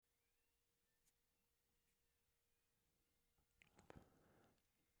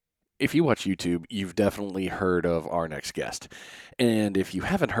if you watch YouTube, you've definitely heard of our next guest. And if you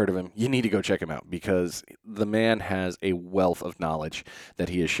haven't heard of him, you need to go check him out because the man has a wealth of knowledge that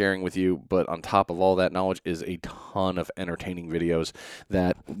he is sharing with you. But on top of all that knowledge is a ton of entertaining videos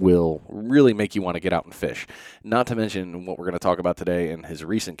that will really make you want to get out and fish. Not to mention what we're going to talk about today and his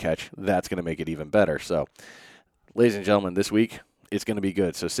recent catch, that's going to make it even better. So, ladies and gentlemen, this week it's going to be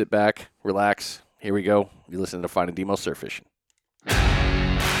good. So sit back, relax. Here we go. You listen to Finding Demo Surf Fishing.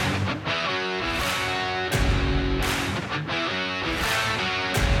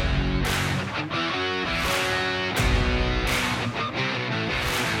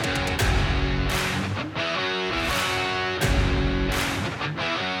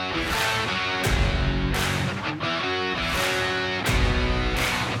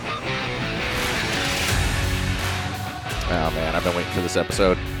 Oh, man, I've been waiting for this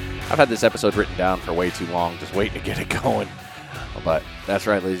episode. I've had this episode written down for way too long, just waiting to get it going. But that's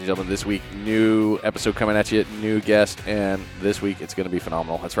right, ladies and gentlemen, this week, new episode coming at you, new guest, and this week it's going to be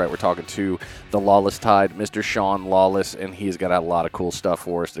phenomenal. That's right, we're talking to the Lawless Tide, Mr. Sean Lawless, and he's got a lot of cool stuff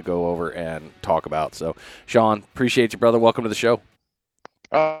for us to go over and talk about. So, Sean, appreciate you, brother. Welcome to the show.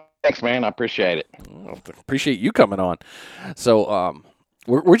 Thanks, man. I appreciate it. Appreciate you coming on. So,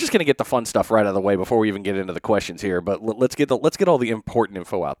 we're just going to get the fun stuff right out of the way before we even get into the questions here. But let's get all the important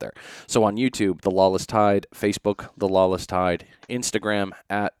info out there. So on YouTube, the Lawless Tide, Facebook, the Lawless Tide, Instagram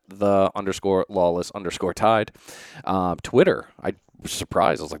at _Lawless_Tide, Twitter. I was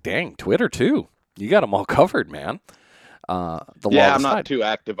surprised. I was like, dang, Twitter too. You got them all covered, man. I'm Lawless not Tide. too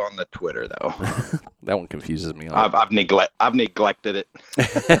active on the Twitter though. That one confuses me. I've neglected it.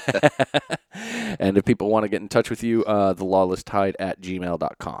 And if people want to get in touch with you, the lawlesstide at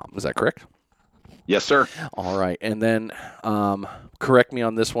gmail.com. Is that correct? Yes, sir. All right. And then correct me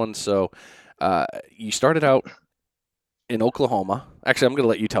on this one. So you started out in Oklahoma. Actually, I'm going to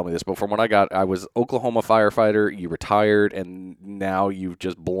let you tell me this, but from what I was Oklahoma firefighter. You retired, and now you've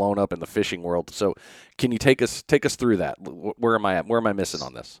just blown up in the fishing world. So can you take us through that? Where am I at? Where am I missing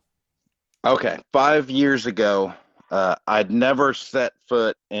on this? Okay. 5 years ago, I'd never set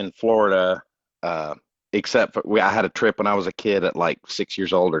foot in Florida, except for I had a trip when I was a kid at like 6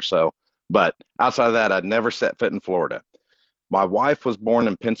 years old or so. But outside of that, I'd never set foot in Florida. My wife was born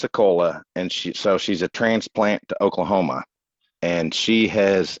in Pensacola, and she's a transplant to Oklahoma, and she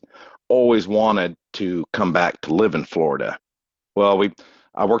has always wanted to come back to live in Florida. Well,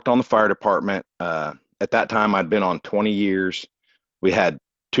 I worked on the fire department. At that time, I'd been on 20 years. We had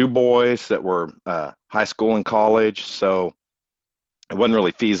 2 boys that were high school and college, so it wasn't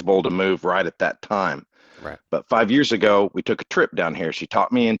really feasible to move right at that time. Right. But 5 years ago, we took a trip down here. She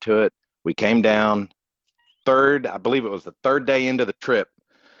talked me into it. We came down. I believe it was the 3rd day into the trip.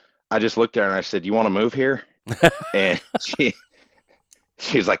 I just looked at her and I said, "You want to move here?" And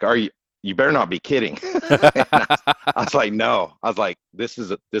she's like, "You better not be kidding." I was like, "No." I was like, this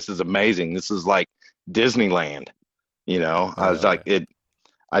is amazing. This is like Disneyland. I was like,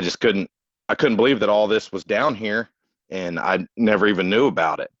 I couldn't believe that all this was down here, and I never even knew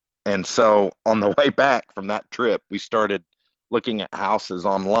about it. And so on the way back from that trip, we started looking at houses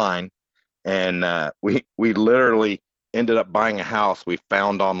online, and we literally ended up buying a house we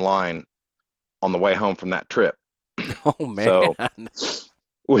found online on the way home from that trip. Oh, man. So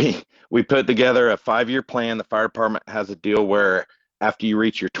we put together a 5-year plan. The fire department has a deal where after you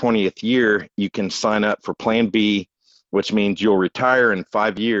reach your 20th year, you can sign up for Plan B, which means you'll retire in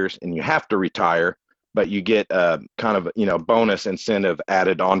 5 years, and you have to retire, but you get a kind of bonus incentive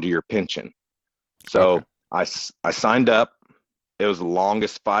added onto your pension. So Okay. I signed up. It was the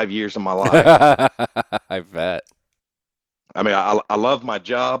longest 5 years of my life. I bet. I mean, I love my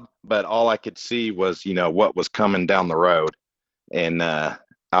job, but all I could see was what was coming down the road, and I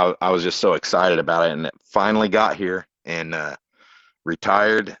was just so excited about it, and it finally got here, and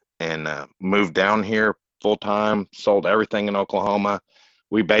retired and moved down here full time. Sold everything in Oklahoma.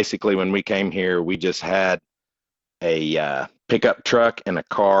 We basically, when we came here, we just had a pickup truck and a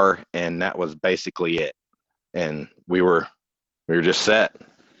car, and that was basically it. And we were just set.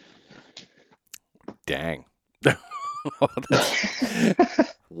 Dang.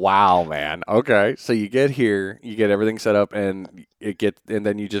 Wow, man. Okay. So you get here, you get everything set up, and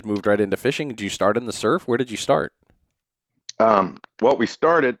then you just moved right into fishing. Did you start in the surf? Where did you start? Well, we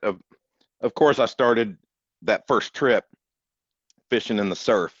started, of course, I started that first trip fishing in the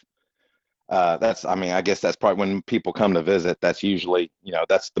surf. I guess that's probably when people come to visit, that's usually,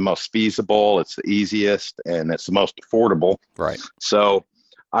 that's the most feasible, it's the easiest, and it's the most affordable. Right. So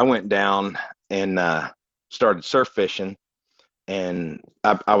I went down and started surf fishing, and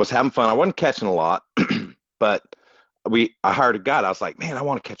I was having fun. I wasn't catching a lot, but I hired a guide. I was like, man, I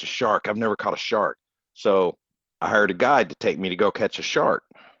want to catch a shark. I've never caught a shark. So I hired a guide to take me to go catch a shark.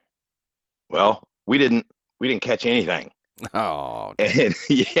 Well, we didn't catch anything. Oh, dang. And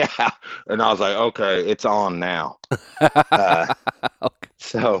yeah, and I was like, okay, it's on now. Uh, Okay.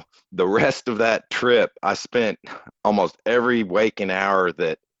 so the rest of that trip, I spent almost every waking hour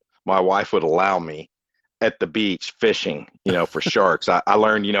that my wife would allow me at the beach fishing, for sharks. I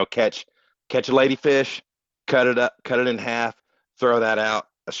learned, catch a ladyfish, cut it up, cut it in half, throw that out,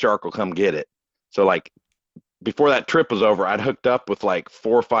 a shark will come get it. So like before that trip was over, I'd hooked up with like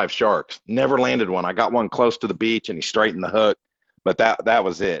 4 or 5 sharks. Never landed one. I got one close to the beach and he straightened the hook, but that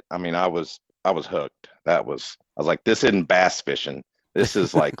was it. I mean, I was hooked. I was like, this isn't bass fishing. This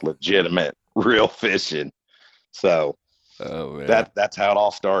is like legitimate, real fishing. So Oh man. that's how it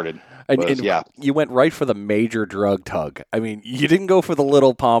all started. Was And yeah, you went right for the major drug tug. I mean, you didn't go for the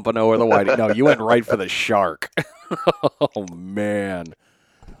little pompano or the whiting. No, you went right for the shark. Oh man.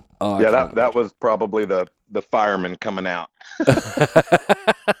 Oh, I yeah. can That only that was probably the fireman coming out. imagine.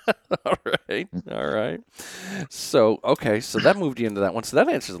 All right. All right. So, okay, so that moved you into that one. So that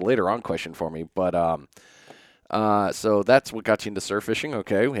answers the later on question for me, but so that's what got you into surf fishing.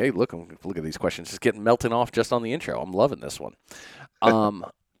 Okay. Hey, look at these questions just getting melting off just on the intro. I'm loving this one. Um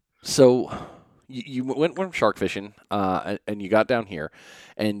so you went shark fishing, and you got down here,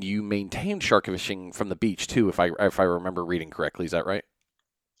 and you maintained shark fishing from the beach too, if I remember reading correctly. Is that right?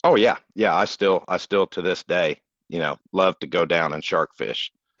 Oh yeah, yeah. I still to this day, love to go down and shark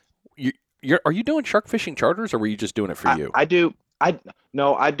fish. Are you doing shark fishing charters, or were you just doing it for I, you? I do. I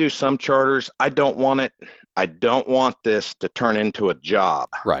no, I do some charters. I don't want it. I don't want this to turn into a job.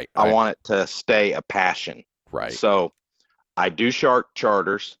 Right, I right, want it to stay a passion. right. So I do shark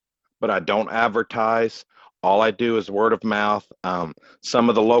charters, but I don't advertise. All I do is word of mouth. Some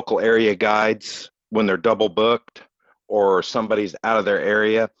of the local area guides, when they're double booked or somebody's out of their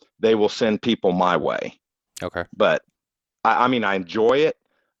area, they will send people my way. Okay. But I mean, I enjoy it,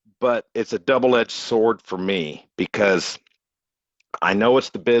 but it's a double-edged sword for me because I know it's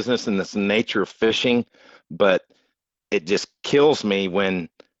the business and it's the nature of fishing, but it just kills me when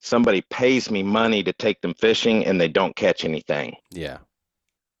somebody pays me money to take them fishing and they don't catch anything. Yeah.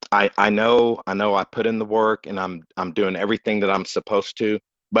 I know I put in the work and I'm doing everything that I'm supposed to,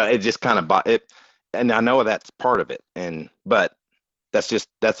 but it just kind of it, and I know that's part of it. But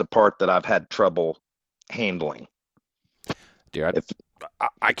that's a part that I've had trouble handling. Dude, If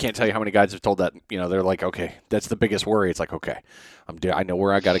I can't tell you how many guys have told that. They're like, okay, that's the biggest worry. It's like, okay, I know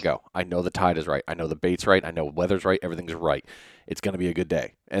where I got to go. I know the tide is right. I know the bait's right. I know weather's right. Everything's right. It's going to be a good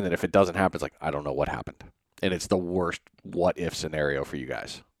day. And then if it doesn't happen, it's like, I don't know what happened. And it's the worst what if scenario for you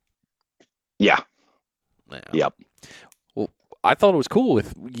guys. yeah, Yeah. yep. Well, I thought it was cool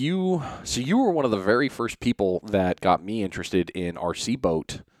with you. So you were one of the very first people that got me interested in RC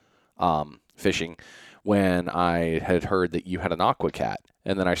boat fishing when I had heard that you had an aqua cat.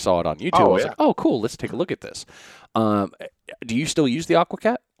 And then I saw it on YouTube. I Oh was yeah. like, oh, cool. Let's take a look at this. Um, do you still use the aqua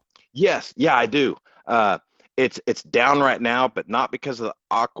cat? Yes, yeah, I do. It's down right now, but not because of the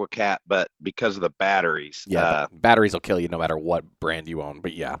AquaCat, but because of the batteries. Yeah, batteries will kill you no matter what brand you own.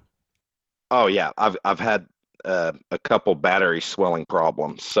 But yeah. Oh yeah, I've had a couple battery swelling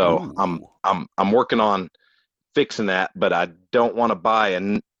problems, so I'm Ooh. I'm working on fixing that, but I don't want to buy a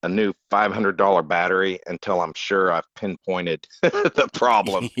new $500 battery until I'm sure I've pinpointed the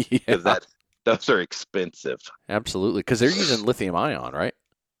problem because Yeah, those are expensive. absolutely. Because they're using lithium ion, right?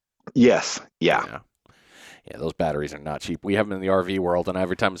 Yes, yeah. Yeah. Yeah, those batteries are not cheap. We have them in the RV world, and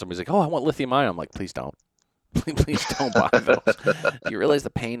every time somebody's like, "Oh, I want lithium ion," I'm like, "Please don't, please don't buy those." Do you realize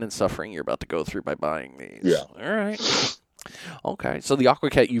the pain and suffering you're about to go through by buying these? Yeah. All right. Okay. So the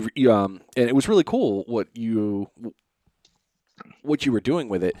AquaCat, and it was really cool what you were doing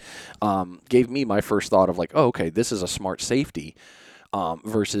with it. Gave me my first thought of like, oh, okay, this is a smart safety.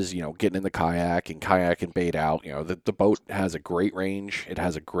 Versus getting in the kayak and bait out. The boat has a great range. It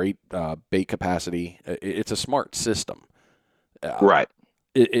has a great bait capacity. It's a smart system. Um, Right.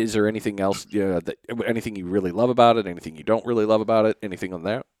 is there anything else? Anything you really love about it? Anything you don't really love about it? Anything on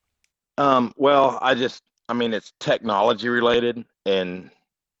that? Well, I mean, it's technology related, and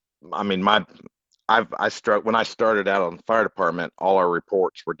I mean, I struck when I started out on the fire department, all our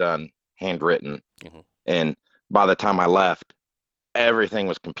reports were done handwritten, Hmm. and by the time I left, everything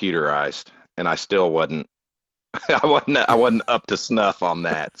was computerized, and I still wasn't, I wasn't up to snuff on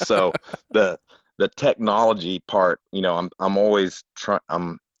that. So the the technology part, I'm always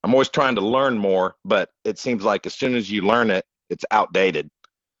trying to learn more, but it seems like as soon as you learn it, it's outdated.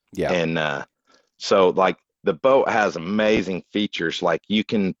 Yeah. And so like the boat has amazing features, like you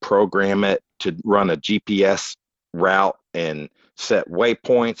can program it to run a GPS route and set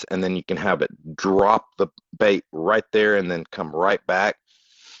waypoints, and then you can have it drop the bait right there and then come right back.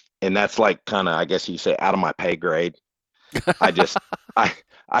 And that's like kind of, I guess you say, out of my pay grade. I just I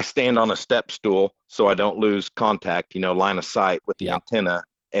I stand on a step stool so I don't lose contact, line of sight with the Yeah. antenna,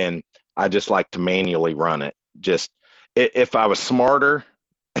 and I just like to manually run it. Just if I was smarter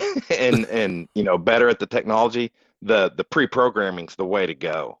and better at the technology, the pre-programming's the way to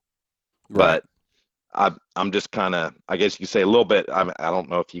go. Right. But I'm just kind of, I guess you could say, a little bit. I don't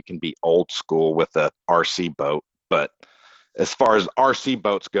know if you can be old school with a RC boat, but as far as RC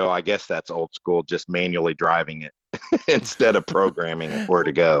boats go, I guess that's old school, just manually driving it instead of programming it where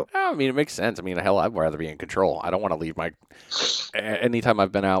to go. I mean, it makes sense. I mean, hell, I'd rather be in control. I don't want to leave my. Anytime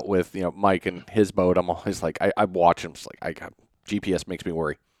I've been out with Mike and his boat, I'm always like, I watch him. It's like GPS makes me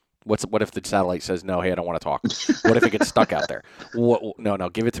worry. What if the satellite says no? Hey, I don't want to talk. What if it gets stuck out there? No,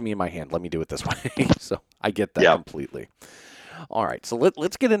 give it to me in my hand. Let me do it this way. So I get that Yep. completely. All right, so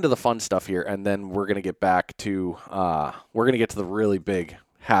let's get into the fun stuff here, and then we're gonna get back to the really big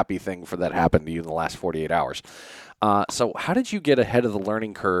happy thing for that happened to you in the last 48 hours. So how did you get ahead of the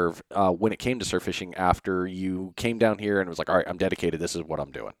learning curve when it came to surf fishing after you came down here and was like, all right, I'm dedicated. This is what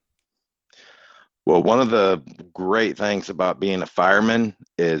I'm doing. Well, one of the great things about being a fireman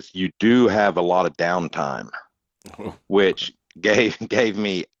is you do have a lot of downtime, which gave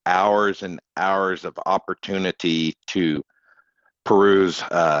me hours and hours of opportunity to peruse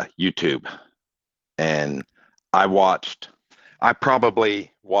YouTube. And I watched, I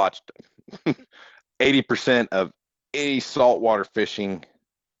probably watched 80% of any saltwater fishing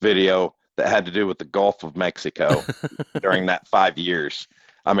video that had to do with the Gulf of Mexico during that 5 years.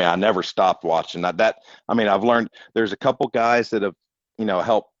 I mean, I never stopped watching that. I mean, I've learned there's a couple guys that have,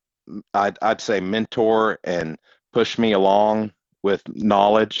 helped, I'd say mentor and push me along with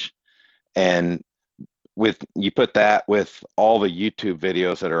knowledge. And with you put that with all the YouTube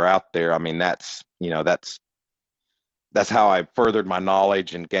videos that are out there, I mean, that's how I furthered my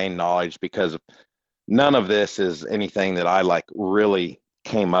knowledge and gained knowledge, because none of this is anything that I like really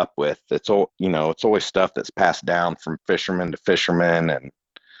came up with. It's all, it's always stuff that's passed down from fisherman to fisherman, and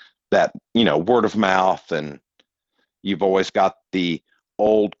that, word of mouth. And you've always got the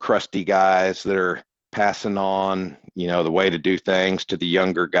old crusty guys that are passing on, the way to do things to the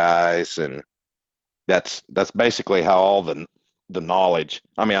younger guys. And that's basically how all the knowledge.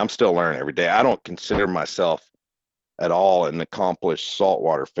 I mean, I'm still learning every day. I don't consider myself at all an accomplished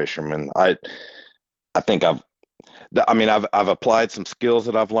saltwater fisherman. I think I've applied some skills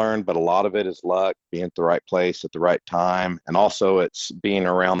that I've learned, but a lot of it is luck, being at the right place at the right time, and also it's being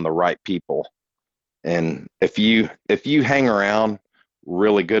around the right people. And if you hang around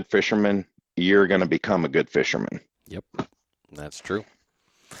really good fishermen, you're going to become a good fisherman. Yep, that's true.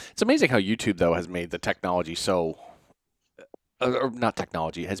 It's amazing how YouTube though has made the technology so, or not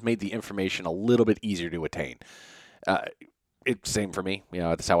technology, has made the information a little bit easier to attain. Uh, Same for me.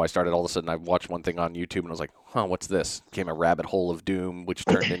 That's how I started. All of a sudden, I watched one thing on YouTube and I was like, "Huh, what's this?" Came a rabbit hole of doom, which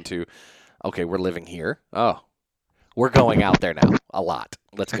turned into, "Okay, we're living here. Oh, we're going out there now a lot.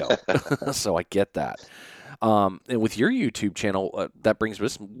 Let's go." So I get that. And with your YouTube channel, that brings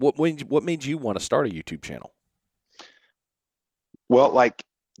us. What made you want to start a YouTube channel? Well, like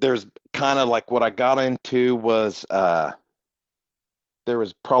there's kind of like what I got into was there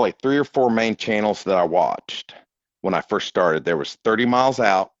was probably three or four main channels that I watched when I first started. There was 30 Miles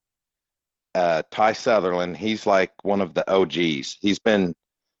Out, Ty Sutherland. He's like one of the OGs. He's been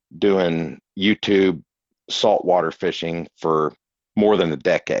doing YouTube saltwater fishing for more than a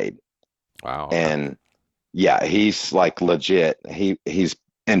decade. Wow. Okay. And yeah, he's like legit. He's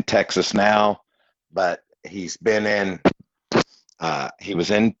in Texas now, but he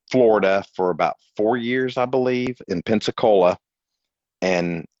was in Florida for about 4 years, I believe, in Pensacola.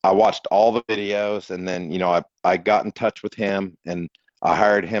 And I watched all the videos, and then I got in touch with him, and I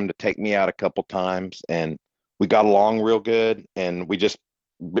hired him to take me out a couple times, and we got along real good, and we just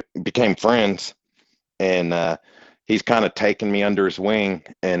became friends. And he's kind of taken me under his wing,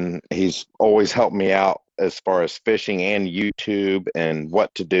 and he's always helped me out as far as fishing and YouTube and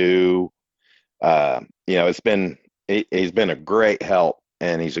what to do. He's been a great help,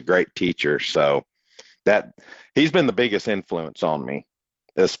 and he's a great teacher. So that he's been the biggest influence on me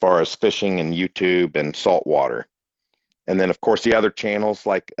as far as fishing and YouTube and saltwater. And then, of course, the other channels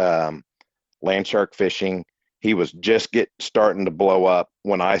like land shark fishing, he was just starting to blow up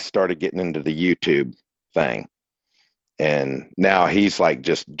when I started getting into the YouTube thing. And now he's like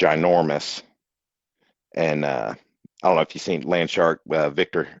just ginormous. And I don't know if you've seen land shark,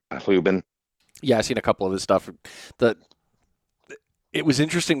 Victor Hluben. Yeah, I've seen a couple of his stuff. The it was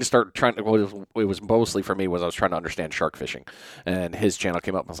interesting to start trying to. What it was mostly for me was I was trying to understand shark fishing, and his channel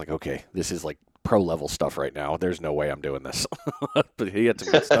came up. And I was like, okay, this is like pro level stuff right now. There's no way I'm doing this, but he had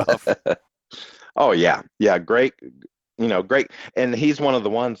some good stuff. Oh yeah, yeah, great. Great. And he's one of the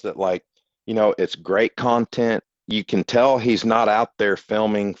ones that like, it's great content. You can tell he's not out there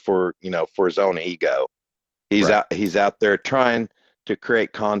filming for his own ego. Right. He's out there trying to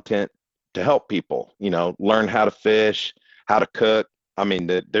create content to help people, learn how to fish, how to cook. I mean,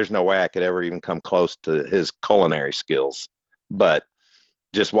 there's no way I could ever even come close to his culinary skills. But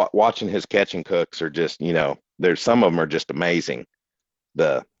just watching his catch and cooks are just, there's some of them are just amazing.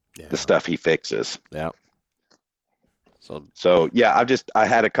 The the Yeah. stuff he fixes. Yeah. So So yeah, I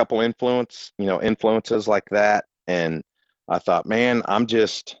had a couple influences like that, and I thought, man, I'm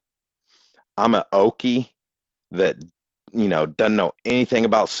a Okie that doesn't know anything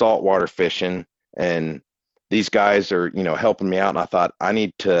about saltwater fishing, and these guys are helping me out, and I thought I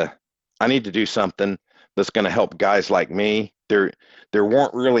need to do something that's going to help guys like me. There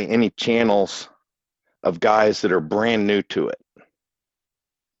weren't really any channels of guys that are brand new to it,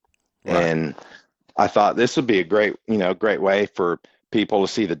 right. and I thought this would be a great way for people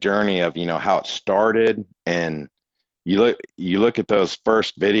to see the journey of how it started. And you look at those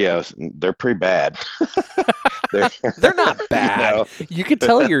first videos, and they're pretty bad. they're They're not you bad. know You can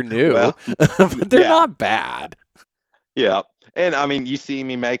tell you're new, well, but they're yeah, not bad. yeah. And I mean, you see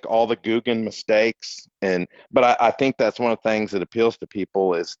me make all the Guggen mistakes, but I think that's one of the things that appeals to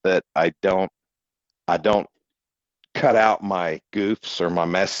people is that I don't cut out my goofs or my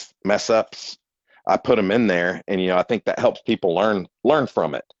mess ups. I put them in there, and I think that helps people learn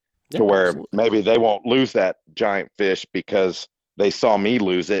from it, Yeah, to where absolutely. maybe they won't lose that giant fish because they saw me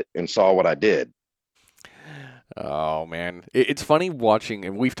lose it and saw what I did. Oh man, it's funny watching,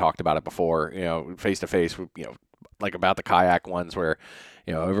 and we've talked about it before. Face to face. Like about the kayak ones where,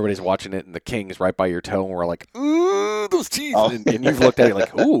 everybody's watching it, and the king's right by your toe, and we're like, ooh, those teeth, Oh and you've looked at it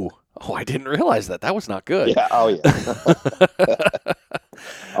like, ooh, oh, I didn't realize that. That was not good. yeah, oh yeah,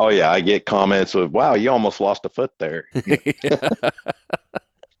 oh yeah. I get comments of, "Wow, you almost lost a foot there."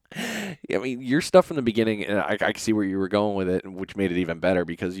 I mean, your stuff in the beginning, and I can see where you were going with it, which made it even better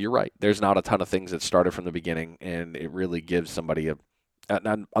because you're right. There's not a ton of things that started from the beginning, and it really gives somebody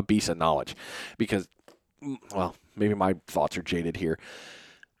a piece of knowledge. Because, well, maybe my thoughts are jaded here,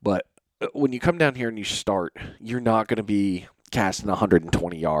 but when you come down here and you start, you're not going to be casting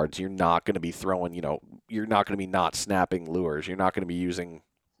 120 yards. You're not going to be throwing, you're not going to be not snapping lures. You're not going to be using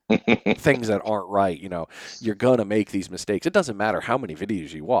things that aren't right. You're gonna make these mistakes. It doesn't matter how many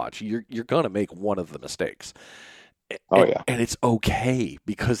videos you watch. You're gonna make one of the mistakes, Oh yeah, and it's okay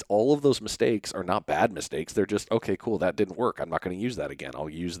because all of those mistakes are not bad mistakes. They're just okay, cool. That didn't work. I'm not going to use that again. I'll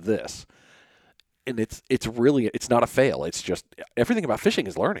use this, and it's really it's not a fail. It's just everything about fishing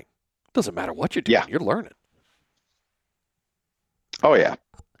is learning. It doesn't matter what you're doing. yeah, You're learning. oh yeah,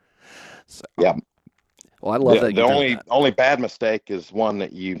 So, yeah. well, I love The that the you're doing only that. only bad mistake is one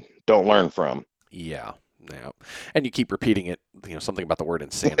that you don't learn from. Yeah. Yeah, and you keep repeating it. Something about the word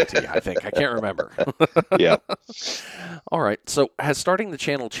insanity. I think I can't remember. Yeah. All right. So, has starting the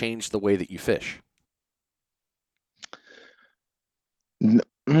channel changed the way that you fish? N-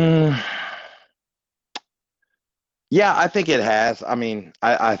 mm, yeah, I think it has. I mean,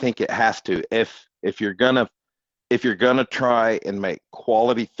 I think it has to. If you're gonna try and make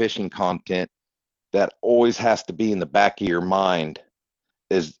quality fishing content, that always has to be in the back of your mind.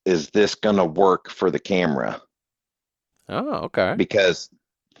 Is this gonna work for the camera? Oh, okay. Because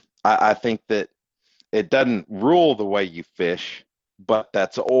I think that it doesn't rule the way you fish, but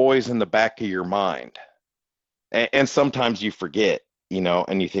that's always in the back of your mind. And sometimes you forget,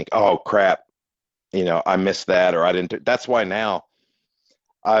 and you think, oh crap, I missed that, or I didn't that's why now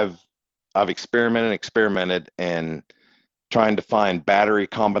I've I've experimented and trying to find battery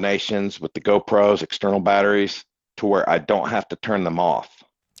combinations with the GoPros, external batteries, to where I don't have to turn them off,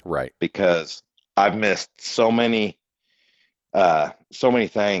 Right. because I've missed so many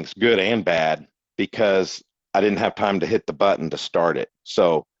things, good and bad, because I didn't have time to hit the button to start it.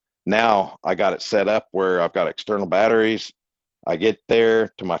 So now I got it set up where I've got external batteries. I get there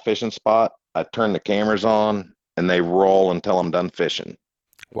to my fishing spot, I turn the cameras on, and they roll until I'm done fishing.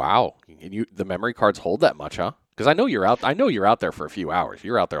 Wow. And the memory cards hold that much, huh? Because I know you're out. I know you're out there for a few hours.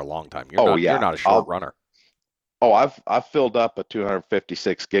 You're out there a long time. You're Oh not. You're yeah, not a short runner. I've filled up a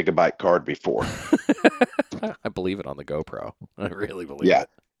 256 gigabyte card before. I believe it on the GoPro. I really believe Yeah, it.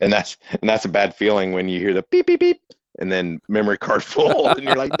 and that's a bad feeling when you hear the beep beep beep, and then memory card full, and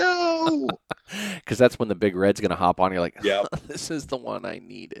you're like, no. Because that's when the big red's gonna hop on. You're like, Yep. this is the one I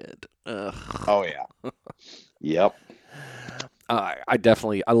needed. Ugh. Oh yeah. Yep.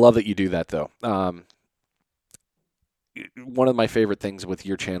 I love that you do that though. One of my favorite things with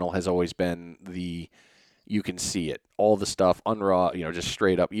your channel has always been you can see it, all the stuff unraw, just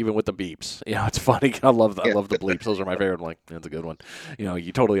straight up, even with the beeps. It's funny. I Yeah. love the bleeps. Those are my favorite. I'm like, that's a good one.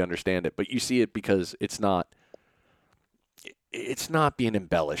 You totally understand it, but you see it because it's not being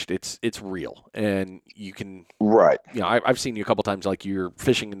embellished. It's real, and you can. Right. I've seen you a couple times, like you're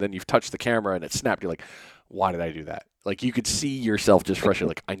fishing and then you've touched the camera and it snapped. You're like, why did I do that? Like you could see yourself just frustrated.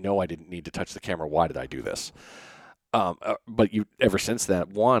 Like, I know I didn't need to touch the camera. Why did I do this? But you ever since that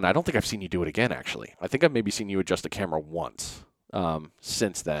one, I don't think I've seen you do it again. Actually, I think I've maybe seen you adjust the camera once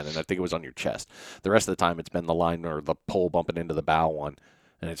since then, and I think it was on your chest. The rest of the time, it's been the line or the pole bumping into the bow one,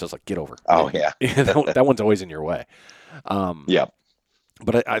 and it's just like, get over. Oh yeah. That one's always in your way. Yeah.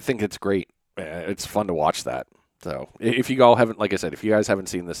 But I think it's great. It's fun to watch that. So if you all haven't, like I said, if you guys haven't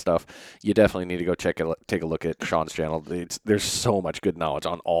seen this stuff, you definitely need to go take a look at Sean's channel. There's so much good knowledge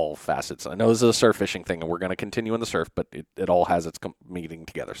on all facets. I know this is a surf fishing thing, and we're going to continue in the surf, but it all has its meeting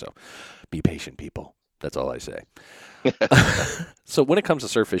together. So be patient, people. That's all I say. So when it comes to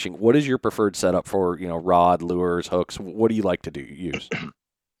surf fishing, what is your preferred setup for rod, lures, hooks? What do you like to use?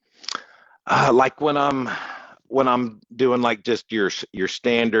 Like when I'm doing like just your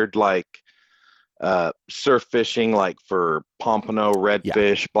standard like surf fishing, like for pompano, Yeah,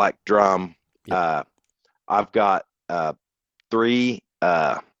 redfish, black drum. yeah. Uh, I've got three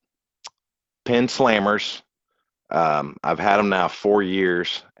pin slammers. I've had them now 4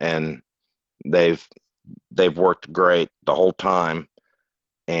 years, and they've they've worked great the whole time.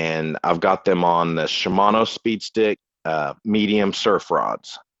 And I've got them on the Shimano Speed Stick medium surf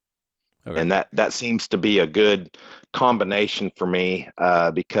rods, Okay. and that seems to be a good combination for me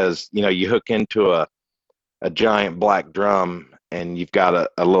because you hook into a giant black drum and you've got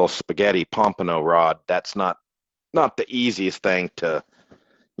a little spaghetti pompano rod. That's not the easiest thing to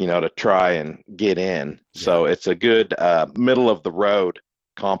try and get in. Yeah. So it's a good middle of the road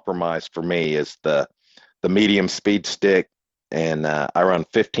compromise for me is the medium speed stick, and I run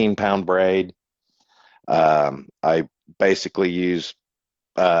 15-pound braid. I basically use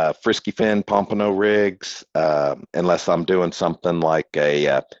frisky fin pompano rigs unless I'm doing something like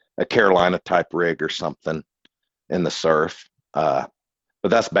a Carolina type rig or something in the surf. But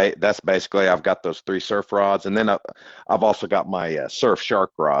that's basically I've got those three surf rods, and then I've also got my surf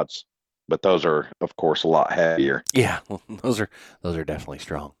shark rods, but those are of course a lot heavier. Yeah, well, those are definitely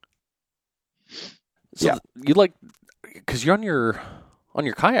strong. So Yeah. you like because you're on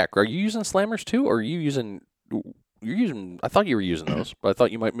your kayak. Are you using slammers too, or are you using? You're using. I thought you were using those, but I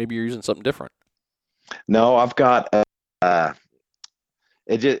thought maybe you're using something different. No, I've got uh,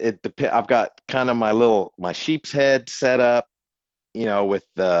 I've got kind of my sheep's head set up, with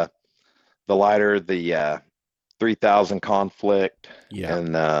the lighter, the 3000 conflict, Yeah.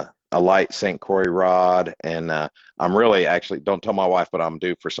 and a light St. Croix rod. And I'm really actually, don't tell my wife, but I'm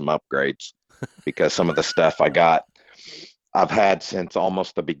due for some upgrades because some of the stuff I've had since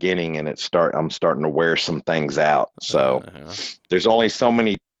almost the beginning, and I'm starting to wear some things out. So Uh, there's only so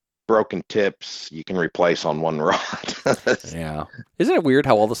many broken tips you can replace on one rod. yeah. Isn't it weird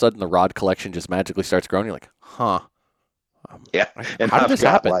how all of a sudden the rod collection just magically starts growing? You're like, huh? Yeah. And How did I've this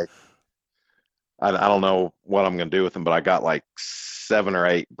got happen? like, I don't know what I'm going to do with them, but I got like 7 or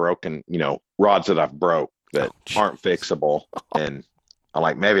 8 broken, rods that I've broke that Oh, aren't fixable. And I'm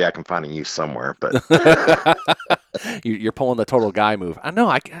like, maybe I can find a use somewhere, but You're pulling the total guy move. I know.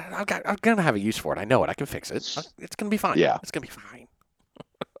 I'm gonna have a use for it. I know it. I can fix it. It's gonna be fine. yeah. It's gonna be fine.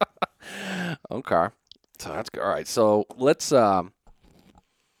 Okay. So that's good. All right. So let's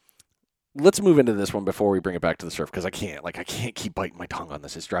move into this one before we bring it back to the surf because I can't keep biting my tongue on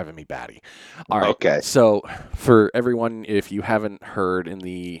this. It's driving me batty. All right. Okay. So for everyone, if you haven't heard, in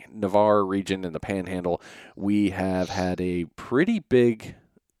the Navarre region in the Panhandle, we have had a pretty big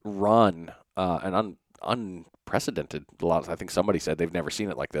run, an unprecedented. I think somebody said they've never seen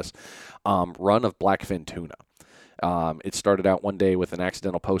it like this. Run of blackfin tuna. It started out one day with an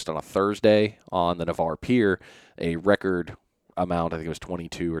accidental post on a Thursday on the Navarre Pier, a record amount. I think it was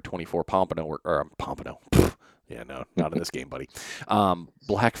 22 or 24 pompano or pompano. Yeah, no, not in this game, buddy.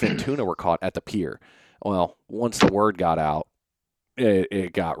 Blackfin tuna were caught at the pier. Well, once the word got out,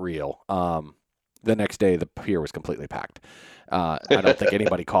 it got real. The next day, the pier was completely packed. I don't think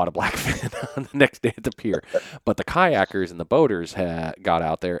anybody caught a blackfin on the next day at the pier, but the kayakers and the boaters got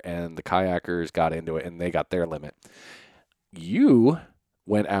out there, and the kayakers got into it, and they got their limit. You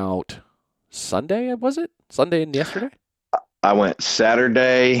went out Sunday, was it? Sunday and yesterday? I went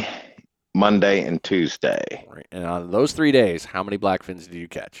Saturday, Monday, and Tuesday. Right. And on those 3 days, how many blackfins did you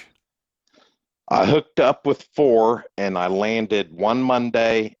catch? I hooked up with four and I landed one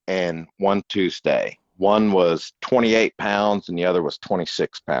Monday and one Tuesday. One was 28 pounds and the other was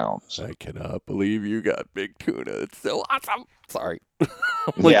 26 pounds. I cannot believe you got big tuna. It's so awesome. Sorry.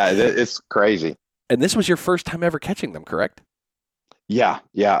 Like, Yeah, it's crazy. and this was your first time ever catching them, correct? Yeah,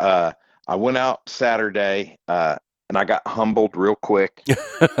 yeah. I went out Saturday and I got humbled real quick. It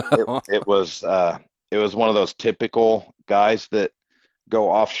it was it was one of those typical guys that go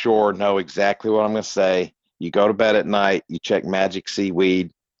offshore, know exactly what I'm going to say. You go to bed at night, you check magic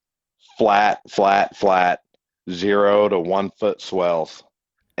seaweed, flat, flat, flat, 0 to 1 foot swells,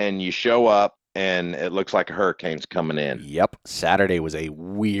 and you show up and it looks like a hurricane's coming in. Yep. Saturday was a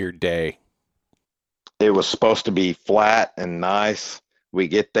weird day. It was supposed to be flat and nice. We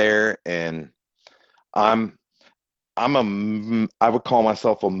get there and I'm I would call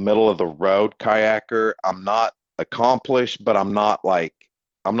myself a middle of the road kayaker. I'm not accomplished, but I'm not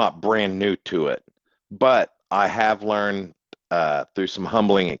brand new to it. But I have learned through some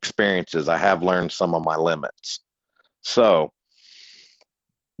humbling experiences, I have learned some of my limits. So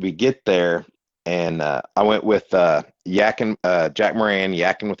we get there, and I went with Jack Moran,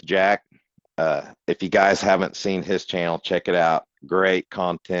 Yakking with Jack. If you guys haven't seen his channel, check it out. Great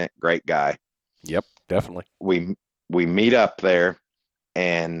content, great guy. Yep, definitely. We meet up there,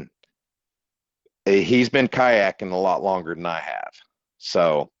 and he's been kayaking a lot longer than I have.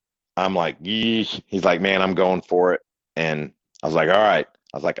 So I'm like, yeesh. He's like, man, I'm going for it. And I was like, all right.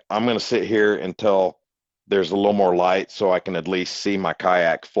 I was like, I'm going to sit here until there's a little more light so I can at least see my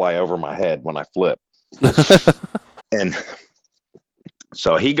kayak fly over my head when I flip. And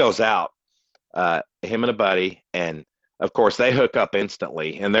so he goes out, him and a buddy, and of course they hook up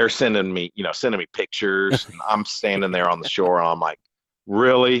instantly and they're sending me pictures. And I'm standing there on the shore and I'm like,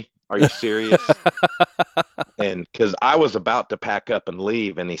 really? Are you serious? And because I was about to pack up and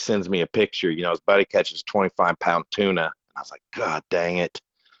leave, and he sends me a picture. His buddy catches 25-pound tuna. And I was like, God dang it.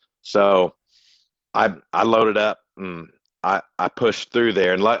 So I loaded up and I pushed through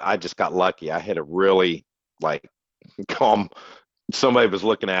there, and I just got lucky. I hit a really like calm. Somebody was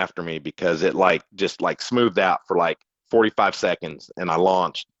looking after me because it just smoothed out for like 45 seconds, and I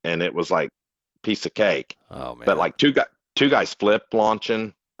launched, and it was like piece of cake. Oh But man. like two guys flipped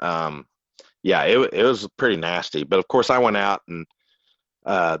launching. Yeah, it was pretty nasty. But of course, I went out and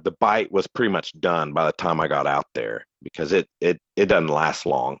the bite was pretty much done by the time I got out there because it doesn't last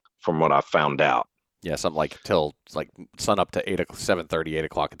long from what I found out. Yeah, something like till like sun up to 7:30, 8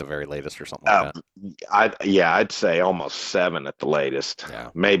 o'clock at the very latest, or something like Uh, that. I'd say almost 7 at the latest, Yeah.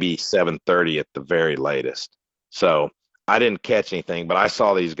 maybe 7:30 at the very latest. So I didn't catch anything, but I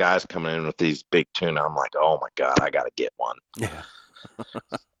saw these guys coming in with these big tuna. I'm like, oh my God, I got to get one. Yeah.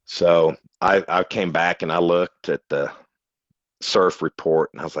 So I came back and I looked at the surf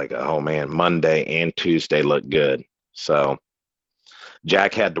report and I was like, oh man, Monday and Tuesday look good. So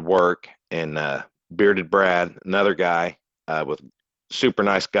Jack had to work, and Bearded Brad, another guy with super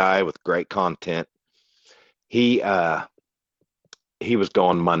nice guy with great content. He uh, he was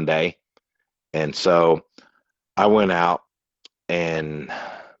going Monday, and so I went out, and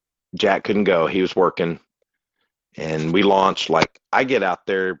Jack couldn't go. He was working, and we launched. Like I get out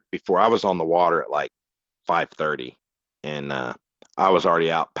there before I was on the water at like 5:30, and I was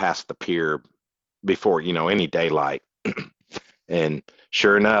already out past the pier before any daylight. And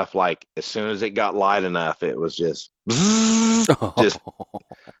sure enough, like as soon as it got light enough, it was just just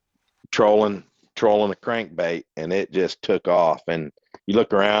trolling the crankbait, and it just took off. And you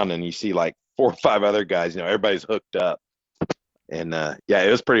look around and you see like 4 or 5 other guys. Everybody's hooked up, and yeah,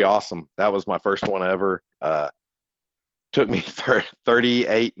 it was pretty awesome. That was my first one ever. Took me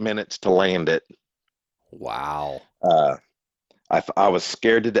 38 minutes to land it. Wow. Uh, I was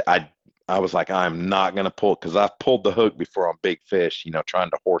scared to death. I was like, I'm not gonna pull because I've pulled the hook before on big fish, trying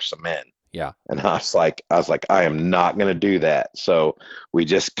to horse them in. Yeah. And I was like, I am not gonna do that. So we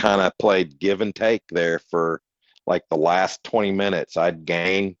just kind of played give and take there for like the last 20 minutes. I'd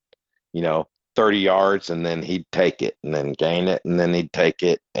gain, 30 yards, and then he'd take it, and then gain it, and then he'd take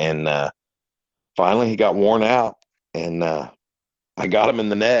it. And finally he got worn out, and I got him in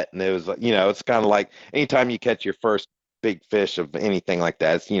the net. And it was like, it's kind of like anytime you catch your first big fish of anything like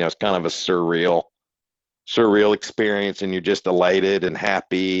that, it's kind of a surreal experience, and you're just elated and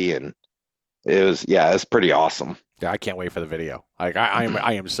happy. And it's pretty awesome. Yeah, I can't wait for the video. Like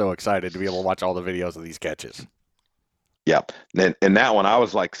I am so excited to be able to watch all the videos of these catches. Yep. And that one, I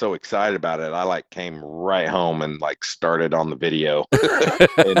was like so excited about it. I like came right home and like started on the video.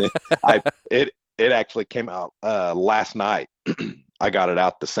 And it actually came out last night. I got it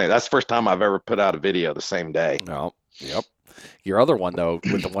out the same. That's the first time I've ever put out a video the same day. No. Yep. Your other one though,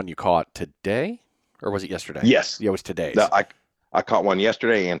 with the one you caught today, or was it yesterday? Yes. Yeah, it was today's. I caught one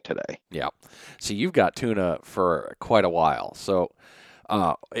yesterday and today. Yeah. So you've got tuna for quite a while. So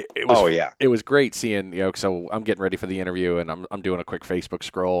it was Oh yeah. it was great seeing, so I'm getting ready for the interview and I'm doing a quick Facebook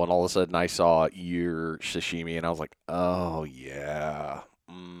scroll and all of a sudden I saw your sashimi and I was like, oh yeah,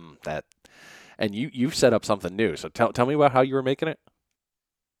 that. And you've set up something new. So tell me about how you were making it.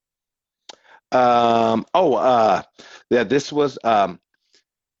 Oh, yeah, this was uh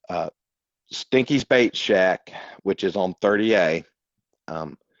Stinky's Bait Shack, which is on 30A.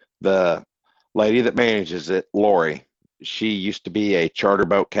 The lady that manages it, Lori, she used to be a charter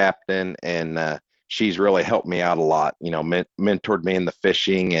boat captain, and she's really helped me out a lot. Mentored me in the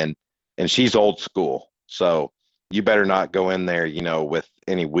fishing, and she's old school. So you better not go in there, with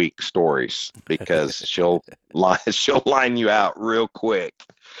any weak stories because she'll line you out real quick.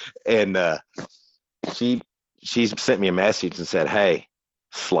 And she she sent me a message and said, "Hey,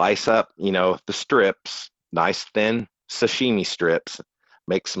 slice up, the strips, nice thin sashimi strips,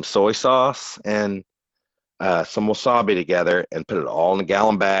 make some soy sauce and some wasabi together, and put it all in a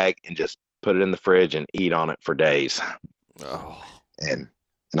gallon bag and just put it in the fridge and eat on it for days." Oh. And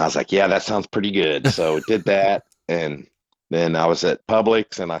I was like, "Yeah, that sounds pretty good." So we did that, and then I was at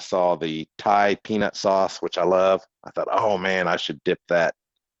Publix and I saw the Thai peanut sauce, which I love. I thought, "Oh man, I should dip that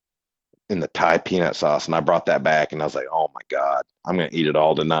in the Thai peanut sauce," and I brought that back, and I was like, "Oh my God, I'm gonna eat it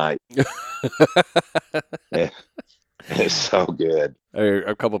all tonight." It- It's so good.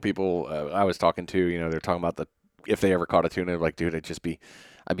 A couple of people I was talking to, they're talking about if they ever caught a tuna, like, dude,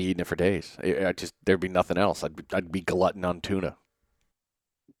 I'd be eating it for days. There'd be nothing else. I'd be glutton on tuna.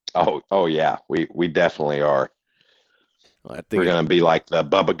 Oh yeah, we definitely are. I We're think gonna be like the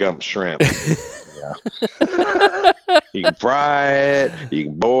Bubba Gump shrimp. Yeah. You can fry it, you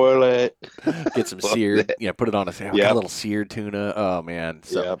can boil it. get some Love seared, it. put it on like a Yep, little seared tuna. Oh man.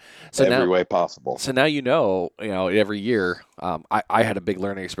 So yep. so Every now way possible. so now every year. I had a big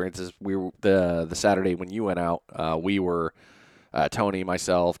learning experience. We were the Saturday when you went out. We were Tony,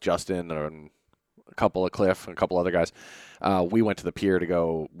 myself, Justin, and a couple of Cliff and a couple other guys. We went to the pier to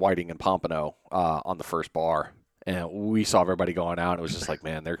go whiting and pompano on the first bar, and we saw everybody going out. And it was just like,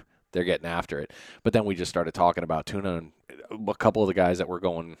 man, they're getting after it. But then we just started talking about tuna, and a couple of the guys that were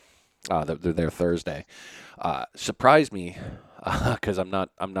going, they're there Thursday, surprised me because I'm not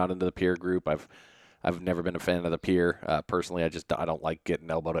into the peer group. I've never been a fan of the pier. Personally, I don't like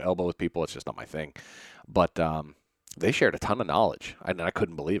getting elbow to elbow with people. It's just not my thing. But they shared a ton of knowledge, and I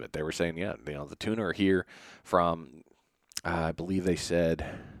couldn't believe it. They were saying, yeah, the tuna are here from, I believe they said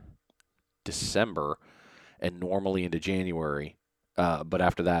December, and normally into January. But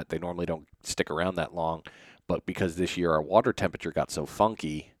after that, they normally don't stick around that long. But because this year our water temperature got so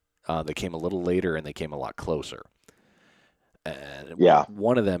funky, they came a little later and they came a lot closer. And Yeah.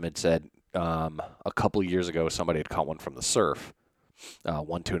 one of them had said a couple years ago somebody had caught one from the surf.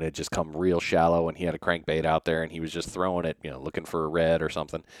 One tuna had just come real shallow, and he had a crankbait out there, and he was just throwing it, looking for a red or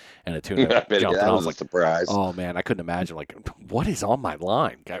something, and a tuna I bet jumped, and that I was was a like, surprise. "Oh man, I couldn't imagine like what is on my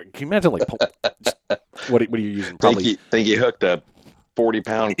line? Can you imagine like what are you using? Think Probably you think you hooked a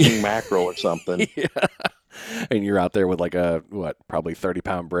 40-pound king mackerel or something. yeah. And you're out there with like a probably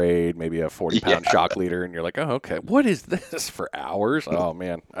 30-pound braid, maybe a 40-pound Yeah. shock leader, and you're like, oh okay, what is this for hours? Oh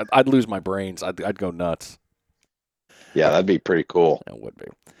man, I'd lose my brains. I'd go nuts. Yeah, that'd be pretty cool. That would be.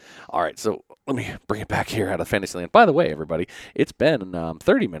 All right, so let me bring it back here out of Fantasyland. By the way, everybody, it's been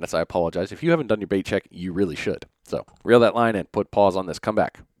 30 minutes. I apologize. If you haven't done your bait check, you really should. So reel that line in, put pause on this, come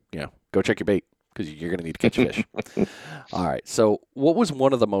back. Go check your bait because you're going to need to catch fish. All right, so what was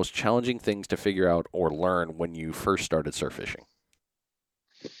one of the most challenging things to figure out or learn when you first started surf fishing?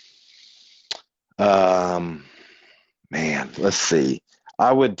 Um, Man, let's see.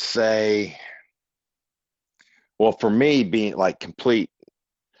 I would say, well, for me, being like complete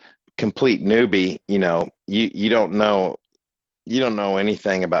newbie, you don't know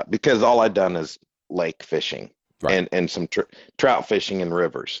anything about, because all I've done is lake fishing Right. and some trout fishing in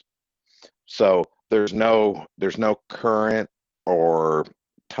rivers. So there's no current or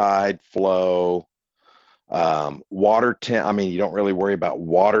tide flow, water temp. I mean, you don't really worry about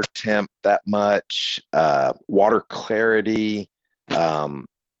water temp that much. Water clarity.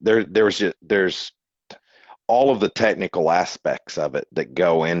 There's all of the technical aspects of it that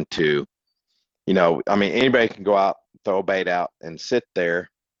go into, I mean, anybody can go out, throw a bait out, and sit there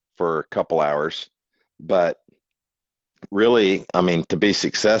for a couple hours, but really, I mean, to be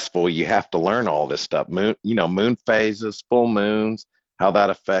successful, you have to learn all this stuff. Moon phases, full moons, how that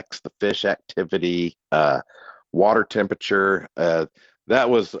affects the fish activity, water temperature. That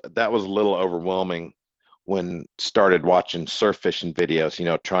was a little overwhelming when started watching surf fishing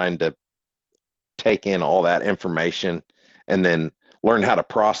videos, trying to take in all that information and then learn how to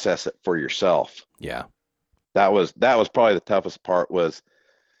process it for yourself. Yeah. That was probably the toughest part was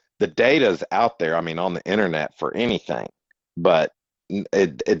the data's out there, I mean, on the internet for anything, but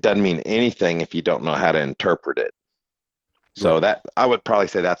it doesn't mean anything if you don't know how to interpret it. So Right. that I would probably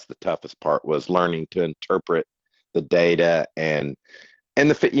say that's the toughest part was learning to interpret the data and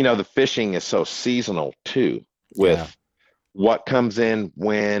the fishing is so seasonal too Yeah. with what comes in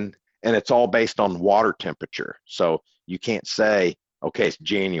when, and it's all based on water temperature. So you can't say, okay, it's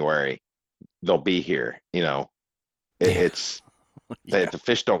January, they'll be here. Yeah. It's Yeah. the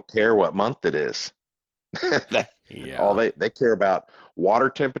fish don't care what month it is. That all Yeah. they care about water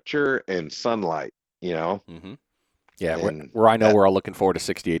temperature and sunlight, Hmm. Yeah. and Where I know that, we're all looking forward to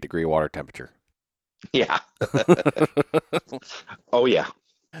 68-degree water temperature. yeah. Oh Oh yeah.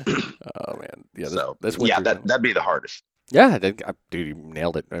 man. Yeah. This So this yeah, winter's been. that'd be the hardest. Yeah, dude, you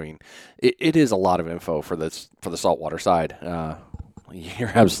nailed it. I mean, it is a lot of info for the saltwater side.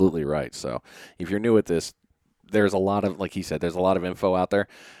 You're absolutely right. So if you're new at this, there's a lot of, like he said, there's a lot of info out there,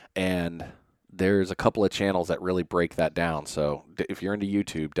 and there's a couple of channels that really break that down. So if you're into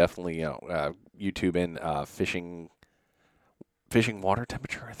YouTube, definitely YouTube in fishing water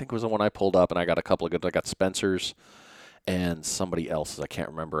temperature. I think was the one I pulled up, and I got a couple of good. I got Spencer's and somebody else's. I can't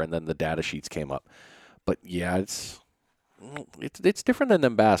remember, and then the data sheets came up. But yeah, it's different than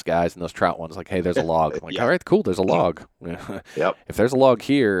them bass guys and those trout ones. Like, hey, there's a log. I'm like, all Yeah. right, cool. There's a log. Yep. If there's a log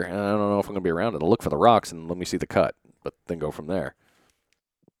here, I don't know if I'm gonna be around it. I'll look for the rocks and let me see the cut, but then go from there.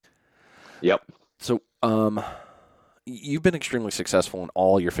 Yep. So, you've been extremely successful in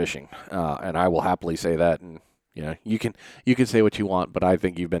all your fishing, and I will happily say that. And you can say what you want, but I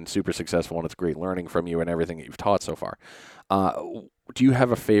think you've been super successful, and it's great learning from you and everything that you've taught so far. Uh, do you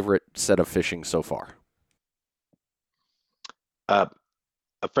have a favorite set of fishing so far? Uh,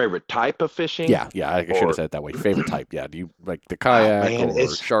 a favorite type of fishing Yeah, yeah, I should have or said it that way. Favorite type, yeah. Do you like the kayak man, or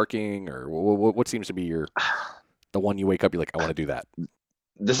sharking or what seems to be the one you wake up, you're like, I want to do that.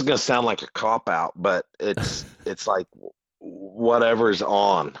 this is gonna sound like a cop out, but it's like whatever's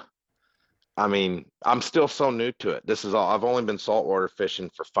on. I mean, I'm still so new to it. This is all I've only been saltwater fishing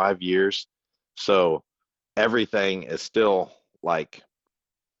for 5 years, so everything is still like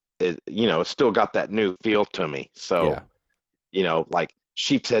it's still got that new feel to me. Yeah, So, like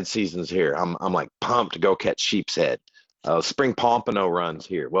sheep's head season's here. I'm like pumped to go catch sheep's head. Spring pompano runs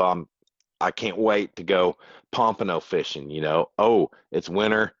here. Well, I can't wait to go pompano fishing. Oh, it's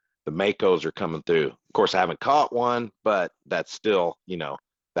winter. The makos are coming through. Of course, I haven't caught one, but that's still,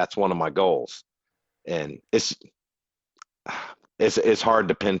 that's one of my goals. And it's hard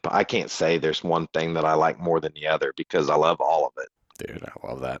to pinpoint. I can't say there's one thing that I like more than the other because I love all of it. dude, I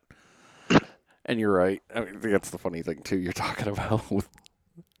love that. And you're right. I mean, that's the funny thing too. You're talking about with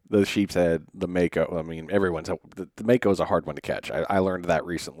the sheep's head, the mako. I mean, the mako is a hard one to catch. I learned that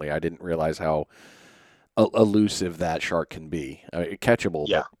recently. I didn't realize how elusive that shark can be. I mean, catchable,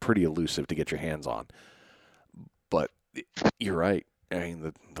 Yeah. but pretty elusive to get your hands on. But you're right. I mean,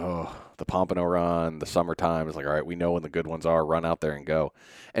 the Pompano run, the summertime is like, all right, we know when the good ones are. Run out there and go.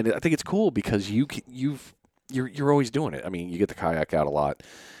 And I think it's cool because you're always doing it. I mean, you get the kayak out a lot,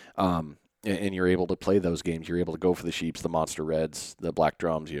 and you're able to play those games. You're able to go for the sheeps, the monster reds, the black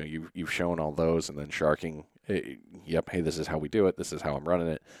drums. You've shown all those, and then sharking. Yep, hey, this is how we do it. This is how I'm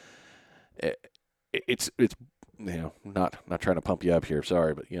running it. It's not trying to pump you up here,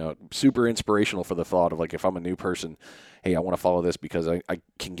 sorry, but super inspirational for the thought of like if I'm a new person, hey, I want to follow this because I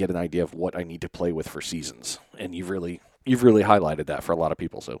can get an idea of what I need to play with for seasons, and you've really highlighted that for a lot of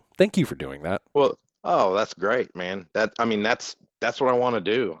people, so thank you for doing that. Well, oh, that's great, man. I mean, that's what I want to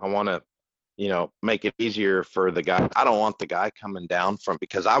do. I want to, make it easier for the guy. I don't want the guy coming down from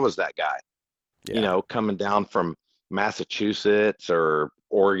because I was that guy, Yeah, coming down from Massachusetts or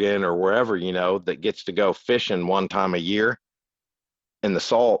Oregon or wherever, that gets to go fishing one time a year in the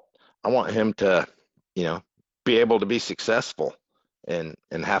salt. I want him to, you know, be able to be successful and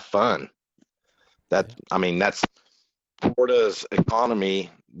have fun. yeah, I mean, that's Florida's economy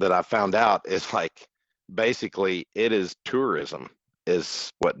that I found out is like basically it is tourism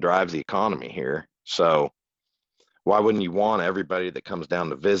is what drives the economy here. So why wouldn't you want everybody that comes down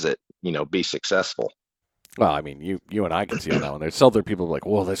to visit, be successful? well, I mean, you and I can see on that one. There's other people like,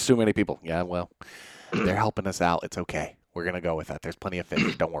 well, there's too many people. Yeah, well, they're helping us out. It's okay. We're gonna go with that. There's plenty of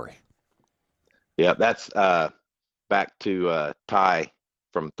fish. Don't worry. Yeah, that's back to Ty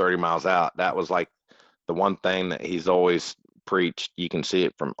from 30 miles out. That was like the one thing that he's always preached. You can see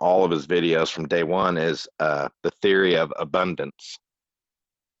it from all of his videos from day one is the theory of abundance.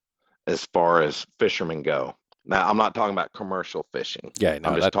 as far as fishermen go. Now, I'm not talking about commercial fishing. Yeah, I'm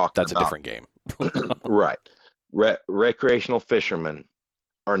no, just talking that's a about different game. right. Recreational fishermen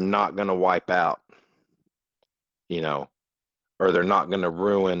are not going to wipe out, you know, or they're not going to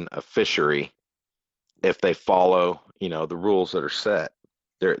ruin a fishery if they follow, the rules that are set.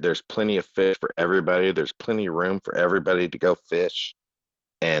 There's plenty of fish for everybody. There's plenty of room for everybody to go fish,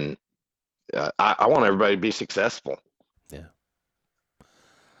 and I want everybody to be successful. Yeah,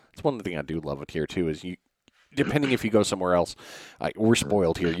 it's one thing I do love it here too is you. Depending if you go somewhere else, we're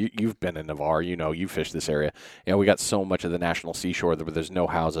spoiled here. You've been in Navarre, you fished this area. We got so much of the national seashore where there's no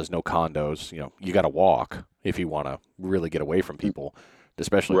houses, no condos. You got to walk if you want to really get away from people,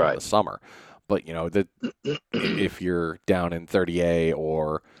 especially during Right. the summer. But if you're down in 30A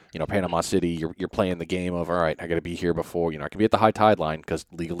or Panama City, you're playing the game of all right. I got to be here before I can be at the high tide line because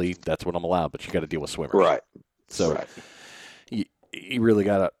legally that's what I'm allowed. But you got to deal with swimmers. Right. So Right. you really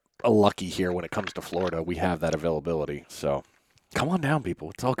got to a lucky here when it comes to Florida. We have that availability. So come on down, people.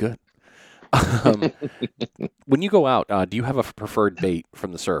 It's all good. Um, when you go out, do you have a preferred bait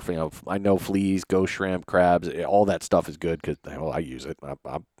from the surf? I know fleas, ghost shrimp, crabs, all that stuff is good because I use it.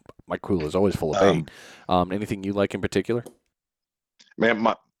 My cooler is always full of Um, bait. Anything you like in particular? Man,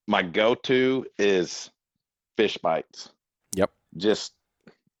 my go-to is fish bites. Yep. Just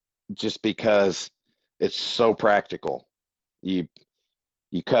just because it's so practical. You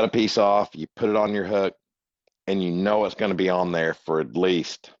you cut a piece off, you put it on your hook, and you know it's going to be on there for at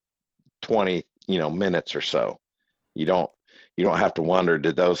least 20, minutes or so. You don't you don't have to wonder,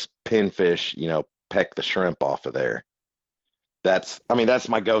 did those pinfish, peck the shrimp off of there. That's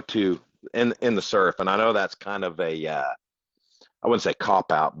my go-to in the surf, and I know that's kind of a I wouldn't say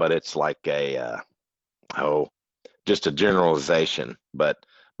cop out, but it's like a oh, just a generalization. But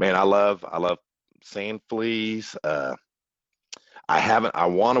man, I love sand fleas. I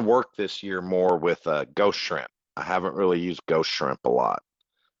want to work this year more with ghost shrimp. I haven't really used ghost shrimp a lot.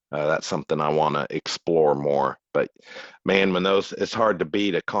 That's something I want to explore more. But man, it's hard to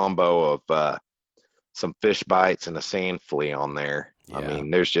beat a combo of some fish bites and a sand flea on there. I Yeah.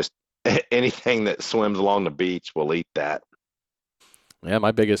 mean, there's just anything that swims along the beach will eat that. Yeah.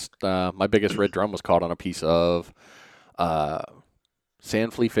 My biggest red drum was caught on a piece of uh,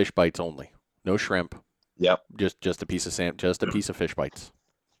 sand flea fish bites only. No shrimp. Yep. Just a piece of sand. Just a piece of fish bites.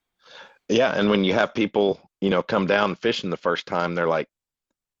 Yeah, and when you have people, come down fishing the first time, they're like,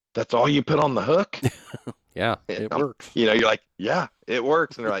 "That's all you put on the hook?" Yeah, And it works. you're like, "Yeah, it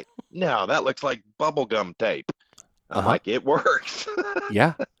works." And they're like, "No, that looks like bubble gum tape." Uh I'm huh. like, "It works."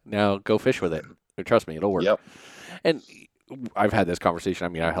 Yeah. Now go fish with it. Trust me, it'll work. Yep. And I've had this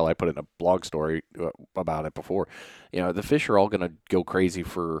conversation. Hell, I put in a blog story about it before. The fish are all going to go crazy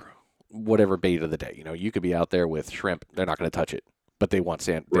for whatever bait of the day. You could be out there with shrimp; they're not going to touch it, but they want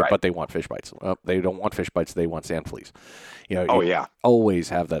Right. but they want fish bites. They don't want fish bites; they want sand fleas. Oh You yeah. always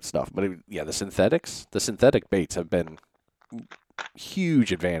have that stuff. But yeah, the synthetic baits have been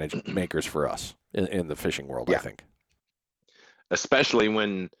huge advantage makers for us in the fishing world. I Yeah. think. Especially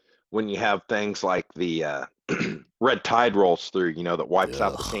when you have things like the red tide rolls through, that wipes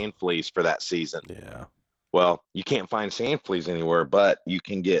out the Ugh. sand fleas for that season. Yeah. Well, you can't find sand fleas anywhere, but you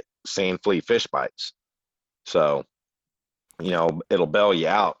can get sand flea fish bites. So, it'll bail you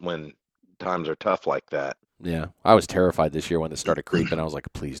out when times are tough like that. Yeah, I was terrified this year when it started creeping. I was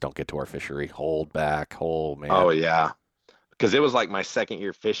like, please don't get to our fishery. Hold back. Oh, man. Oh yeah, because it was like my second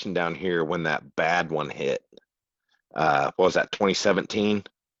year fishing down here when that bad one hit. What was that, 2017?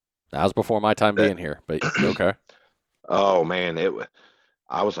 That was before my time That being here, but okay. oh man,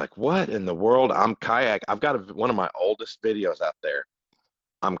 I was like, what in the world? I'm kayak. I've got one of my oldest videos out there.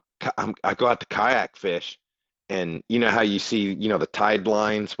 I go out to kayak fish, and you know how you see, the tide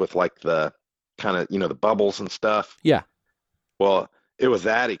lines with like the kind of, the bubbles and stuff. Yeah. Well, it was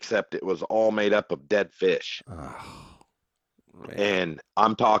that, except it was all made up of dead fish. Oh, man. And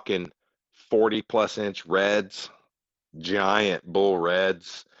I'm talking 40 plus inch reds, giant bull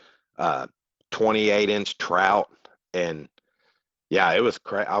reds, uh, 28-inch trout. And yeah, it was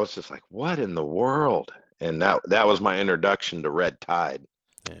I was just like, what in the world? And that was my introduction to red tide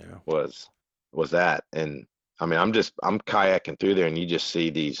Yeah. was that. And I'm kayaking through there and you just see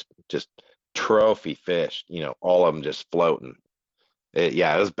these just trophy fish, all of them just floating.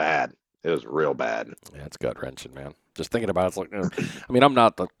 Yeah, it was bad. It was real bad. Yeah, it's gut wrenching, man. Just thinking about it, it's like, I'm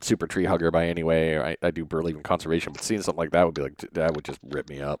not the super tree hugger by any way. I do believe in conservation, but seeing something like that would be like, that would just rip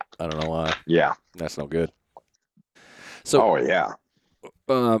me up. I don't know why. Yeah. That's no good. So, Oh yeah.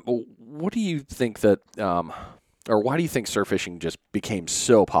 what do you think or why do you think surf fishing just became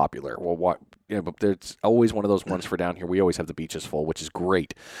so popular? Well, what Yeah, but there's always one of those ones for down here. We always have the beaches full, which is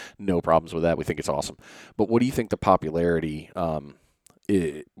great. No problems with that. We think it's awesome. But what do you think the popularity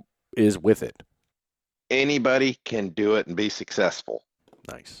i- is with it? Anybody can do it and be successful.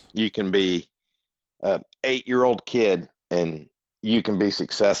 Nice. You can be an 8-year-old kid and you can be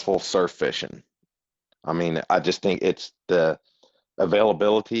successful surf fishing. I mean, I just think it's the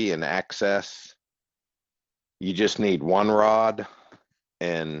availability and access. You just need one rod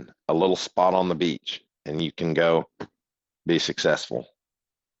and a little spot on the beach, and you can go be successful.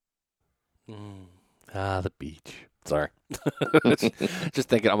 Mm. Ah, the beach. Sorry. It's just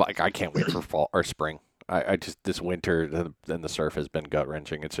thinking, I'm like, I can't wait for fall or spring. I just, this winter, the surf has been gut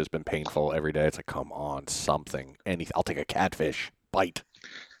wrenching. It's just been painful every day. It's like, come on, something. Anything. I'll take a catfish bite.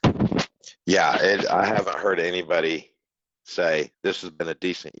 Yeah, I haven't heard anybody say this has been a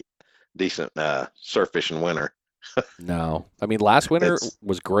decent surf fishing winter. No, I mean last winter It's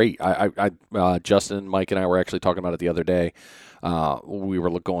was great. Justin, Mike, and I were actually talking about it the other day. We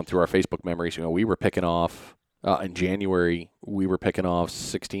were going through our Facebook memories. We were picking off in January. We were picking off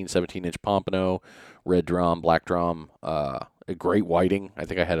 16, 17-inch pompano, red drum, black drum, a great whiting. I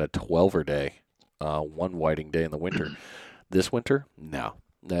think I had a 12er day, one whiting day in the winter. This winter, no,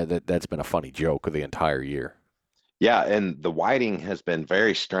 that's been a funny joke of the entire year. Yeah, and the whiting has been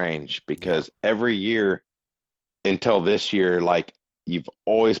very strange Yeah. because every year until this year, like you've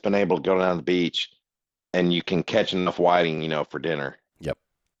always been able to go down to the beach and you can catch enough whiting, for dinner. Yep.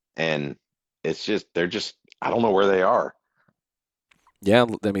 And it's just they're just I don't know where they are. Yeah.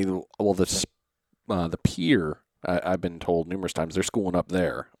 I mean, well, the pier, I've been told numerous times they're schooling up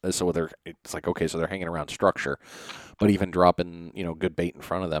there. So it's like, okay, so they're hanging around structure, but even dropping, good bait in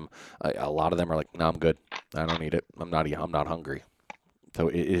front of them, a lot of them are like, no, I'm good. I don't need it. I'm not hungry. So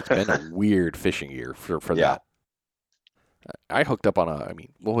it's been a weird fishing year for Yeah. that. I hooked up on I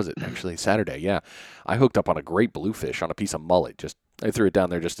mean, what was it actually? Saturday, yeah. I hooked up on a great bluefish on a piece of mullet. Just I threw it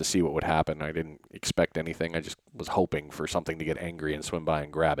down there just to see what would happen. I didn't expect anything. I just was hoping for something to get angry and swim by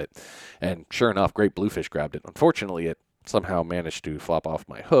and grab it. And sure enough, great bluefish grabbed it. Unfortunately, it somehow managed to flop off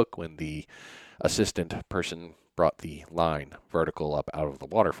my hook when the assistant person brought the line vertical up out of the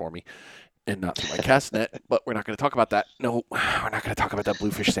water for me and not through my cast net. But we're not going to talk about that. No, we're not going to talk about that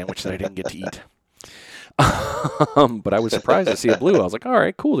bluefish sandwich that I didn't get to eat. But I was surprised to see a blue. I was like, all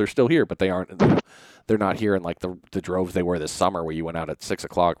right, cool. They're still here, but they aren't. They're not here in like the droves they were this summer, where you went out at 6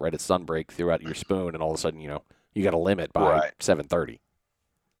 o'clock right at sunbreak, threw out your spoon, and all of a sudden, you got a limit by Right. 7:30.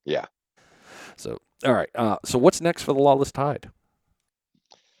 Yeah. So, all right. So what's next for the Lawless Tide?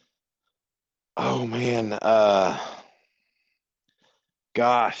 Oh man.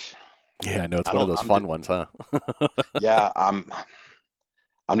 Gosh. Yeah, I know it's I one of don't those I'm fun just ones, huh? yeah,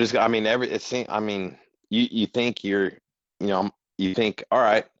 I'm just I mean I mean you think you think all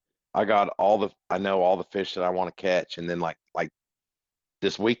right, I know all the fish that I want to catch and then like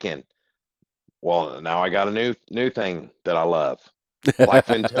this weekend, well now I got a new thing that I love.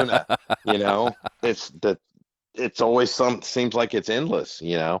 Blackfin tuna, you know. It's always seems like it's endless.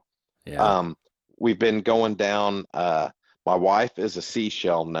 Yeah. Um, we've been going down. My wife is a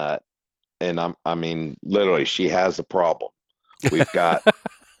seashell nut, and I mean, literally, she has a problem. We've got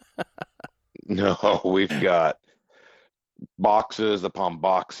no, we've got boxes upon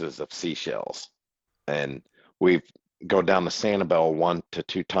boxes of seashells, and we go down to Sanibel 1 to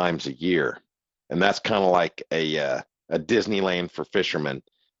 2 times a year, and that's kind of like a Disneyland for fishermen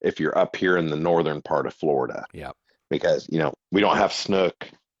if you're up here in the northern part of Florida, Yeah. because we don't have snook.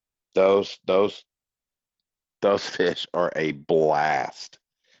 Those those those fish are a blast.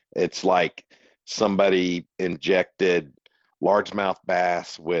 It's like somebody injected largemouth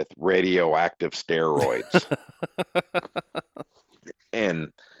bass with radioactive steroids,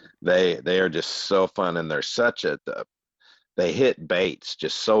 and they are just so fun, and they're such they hit baits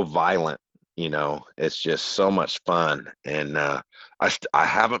just so violent. It's just so much fun, and I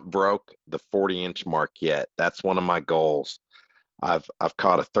haven't broke the 40-inch mark yet. That's one of my goals. I've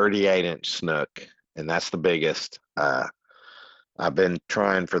caught a 38-inch snook, and that's the biggest. I've been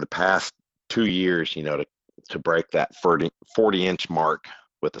trying for the past 2 years, to break that 40-inch mark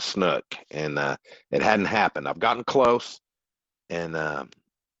with a snook, and it hadn't happened. I've gotten close, and I've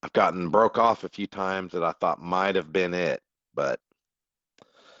gotten broke off a few times that I thought might have been it, but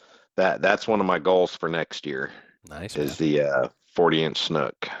that's one of my goals for next year Nice, is man. the 40-inch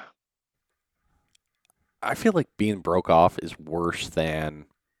snook. I feel like being broke off is worse than.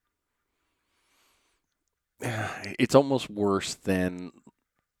 It's almost worse than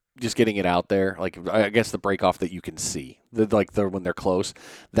just getting it out there. Like I guess the break off that you can see, when they're close,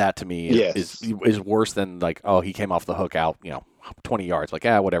 that to me Yes. is worse than like, oh, he came off the hook out 20 yards. Like,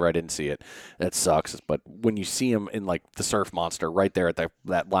 whatever, I didn't see it. That sucks. But when you see him in like the surf monster right there at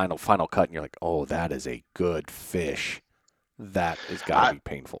that line of final cut, and you're like, oh, that is a good fish. That has got to I be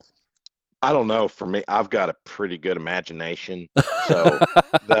painful. I don't know. For me, I've got a pretty good imagination. So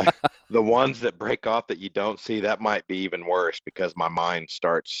the the ones that break off that you don't see, that might be even worse because my mind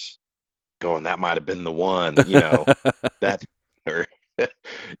starts going, that might have been the one, that or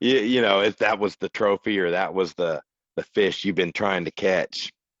if that was the trophy or that was the fish you've been trying to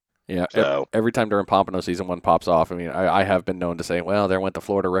catch. Yeah, So every time during Pompano season one pops off, I mean, I have been known to say, well, there went the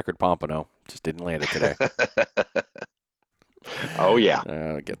Florida record Pompano. Just didn't land it today. oh yeah.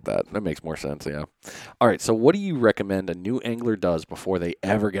 I get that. That makes more sense, yeah. All right, so what do you recommend a new angler does before they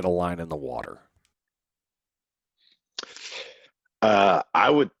ever get a line in the water? I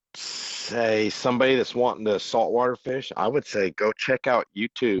would say somebody that's wanting to saltwater fish, I would say go check out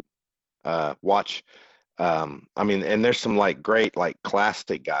YouTube. Watch I mean, and there's some like great like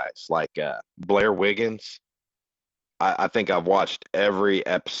classic guys like Blair Wiggins. I think I've watched every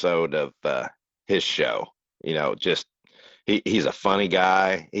episode of his show. Just he's a funny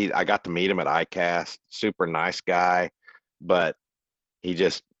guy. I got to meet him at ICAST. Super nice guy, but he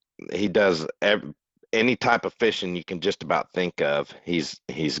just he does any type of fishing you can just about think of. He's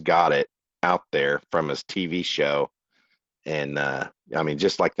got it out there from his TV show, and I mean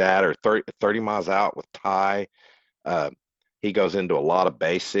just like that or 30 miles out with Ty. Uh, he goes into a lot of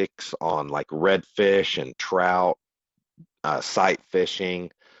basics on like redfish and trout, sight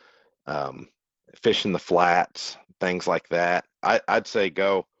fishing, um, fishing the flats, things like that. I'd say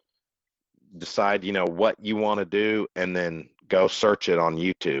go decide, what you want to do, and then go search it on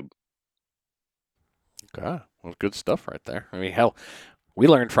YouTube. Okay, well, good stuff right there. I mean, hell, we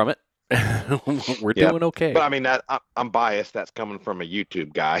learned from it. We're Yep. doing okay. But I mean I'm biased. That's coming from a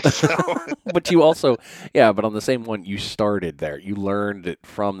YouTube guy. So But you also, yeah, but on the same one, you started there. You learned it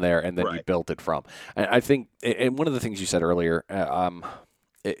from there, and then you right. built it from. And I think, and one of the things you said earlier,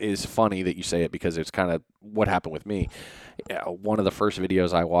 it is funny that you say it because it's kind of what happened with me. One of the first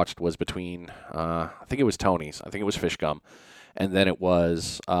videos I watched was between, I think it was Tony's, I think it was Fish Gum, and then it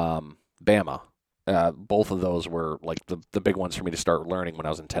was Bama. Both of those were like the big ones for me to start learning when I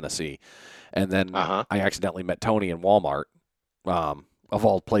was in Tennessee. And then Uh-huh. I accidentally met Tony in Walmart, of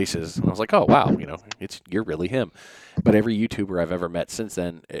all places. And I was like, oh, wow, you're really him. But every YouTuber I've ever met since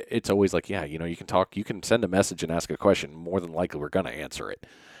then, it's always like, yeah, you can talk, you can send a message and ask a question. More than likely, we're going to answer it.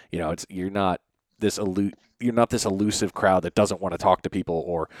 You're not this elusive crowd that doesn't want to talk to people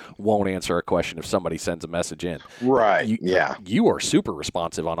or won't answer a question if somebody sends a message in. Right. You Yeah. you are super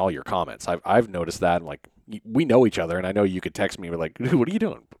responsive on all your comments. I've noticed that. And like we know each other, and I know you could text me like, "Dude, what are you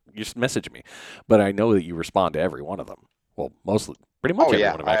doing?" You just message me, but I know that you respond to every one of them. Well, mostly, pretty much Oh every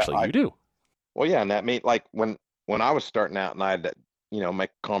yeah. one of them, actually. You do. Well, yeah, and that mean like when I was starting out and I had to, make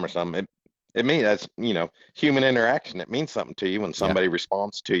a comment or something, it means that's, human interaction. It means something to you when Yeah. somebody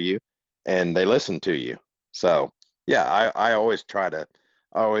responds to you and they listen to you. So yeah, I always try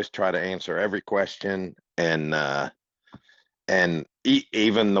to answer every question, and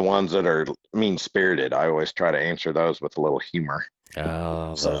even the ones that are mean spirited, I always try to answer those with a little humor. Oh,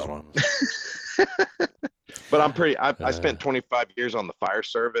 those So ones. but I Uh, spent 25 years on the fire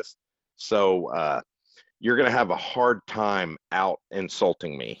service, so you're going to have a hard time out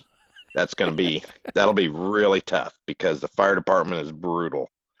insulting me. That'll be really tough because the fire department is brutal.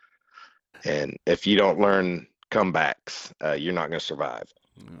 And if you don't learn comebacks, you're not going to survive.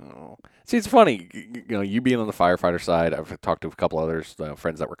 no. See, it's funny. You being on the firefighter side, I've talked to a couple others,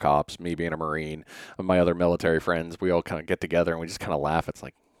 friends that were cops. Me being a Marine, and my other military friends, we all kind of get together and we just kind of laugh. It's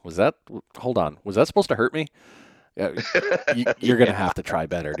like, was that? Hold on, was that supposed to hurt me? Uh, you're gonna Yeah. have to try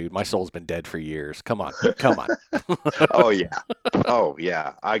better, dude. My soul's been dead for years. Come on, come on. Oh, yeah. Oh,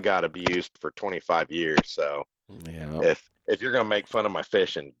 yeah. I got abused for 25 years. So Yeah. if you're going to make fun of my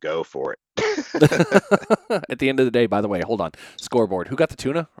fishing, go for it. At the end of the day, by the way, hold on. Scoreboard. Who got the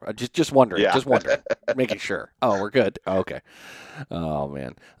tuna? Just wondering. Yeah. Just wondering. Making sure. Oh, we're good. Oh, okay. Oh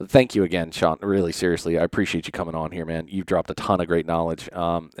man. Thank you again, Sean. Really, seriously, I appreciate you coming on here, man. You've dropped a ton of great knowledge.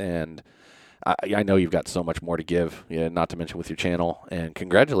 And I know you've got so much more to give. Yeah, not to mention with your channel. And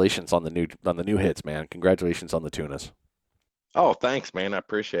congratulations on the new hits, man. Congratulations on the tunas. Oh, thanks, man. I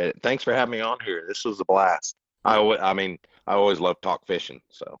appreciate it. Thanks for having me on here. This was a blast. I mean, I always love talk fishing.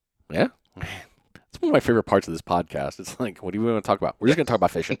 So, Yeah. It's one of my favorite parts of this podcast. It's like, what do we want to talk about? We're just going to talk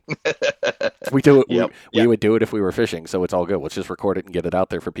about fishing. We do it. yep. We Yep. would do it if we were fishing, so it's all good. Let's just record it and get it out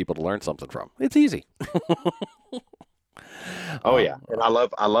there for people to learn something from. It's easy. Oh yeah, Um, and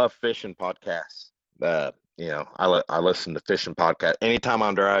I love fishing podcasts. I listen to fishing podcasts anytime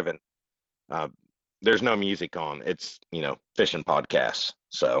I'm driving. Uh, there's no music on. It's fishing podcasts.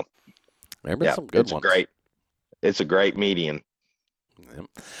 So there have been yeah, some good ones. it's a great medium. Yep.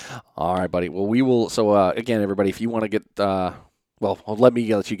 All right, buddy. Well, we will. So again, everybody, if you want to get, well, let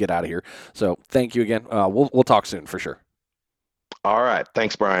you get out of here. So thank you again. We'll talk soon for sure. All right,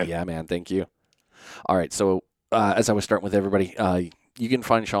 thanks, Brian. Yeah, man. Thank you. All right. So, as I was starting with everybody, you can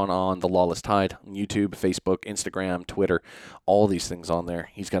find Sean on the Lawless Tide on YouTube, Facebook, Instagram, Twitter, all these things on there.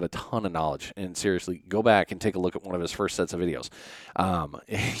 He's got a ton of knowledge. And seriously, go back and take a look at one of his first sets of videos.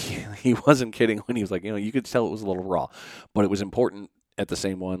 He wasn't kidding when he was like, you could tell it was a little raw, but it was important at the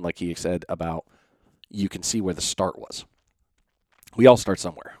same one, like he said, about you can see where the start was. We all start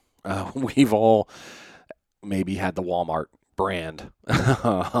somewhere. We've all maybe had the Walmart brand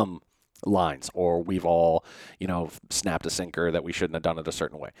um, lines, or we've all, snapped a sinker that we shouldn't have done it a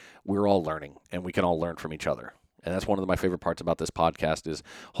certain way. We're all learning, and we can all learn from each other. And that's one of my favorite parts about this podcast is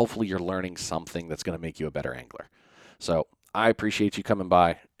hopefully you're learning something that's going to make you a better angler. So I appreciate you coming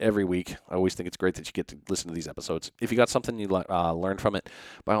by every week. I always think it's great that you get to listen to these episodes. If you got something you learned from it,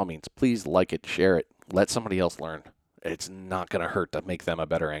 by all means, please like it, share it, let somebody else learn. It's not going to hurt to make them a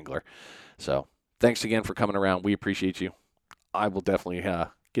better angler. So thanks again for coming around. We appreciate you. I will definitely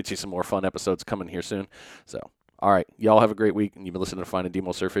get you some more fun episodes coming here soon. So, all right, y'all have a great week, and you've been listening to Finding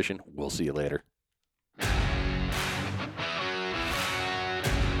Demo Surf Fishing. We'll see you later.